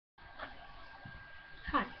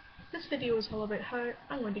video is all about how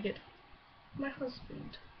I'm going to get my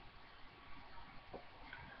husband.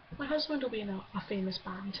 My husband will be in a famous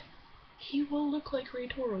band. He will look like Ray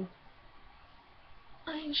Toro.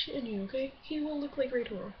 I ain't shitting you, okay? He will look like Ray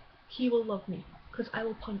Toro. He will love me, because I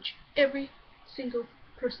will punch every single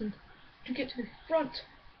person to get to the front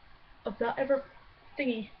of that ever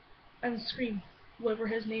thingy and scream whatever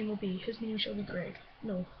his name will be. His name shall be Greg.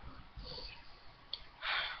 No.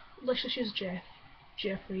 Let's just use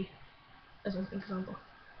Jeffrey as an example.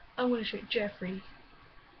 I'm going to shout, Jeffrey,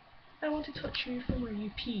 I want to touch you from where you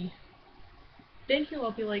pee. Then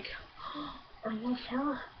he'll be like, oh, I love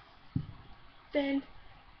her. Then,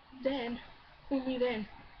 only then,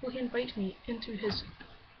 will he invite me into his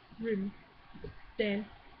room. Then,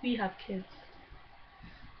 we have kids.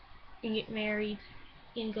 And get married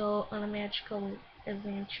and go on a magical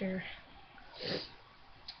adventure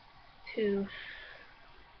to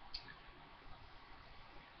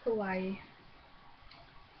Hawaii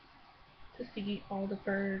to see all the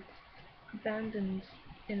birds abandoned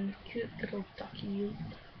in cute little duckies,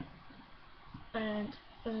 and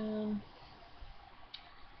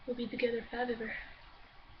we'll be together forever.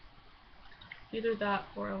 Either that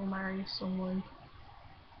or I'll marry someone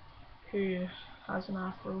who has an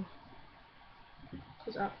afro,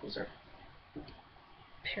 because afros are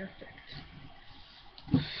perfect.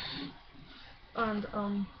 And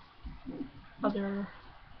other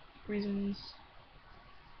reasons,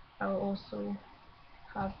 I will also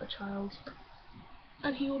have a child,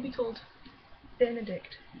 and he will be called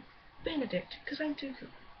Benedict. Benedict, because I'm too cool.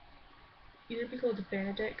 Either be called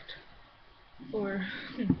Benedict or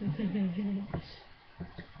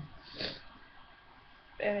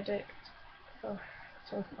Benedict. Oh,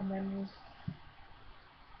 sorry for my memories.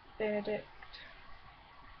 Benedict,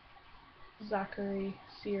 Zachary,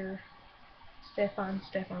 Sear,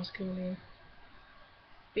 Stefan's cool name,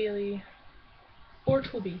 Bailey, or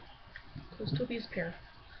Toby, because Toby's pair.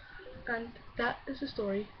 And that is the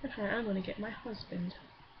story of how I'm going to get my husband.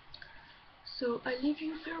 So I leave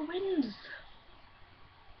you fair winds.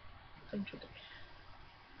 I'm joking.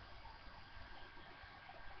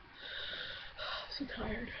 So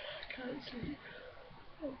tired. I can't sleep.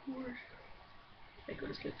 Oh Lord. I go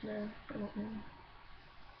to sleep now. I don't know.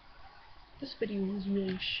 This video was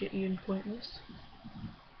really shitty and pointless.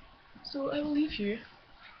 So I will leave you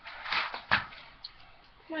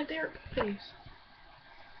my dark place.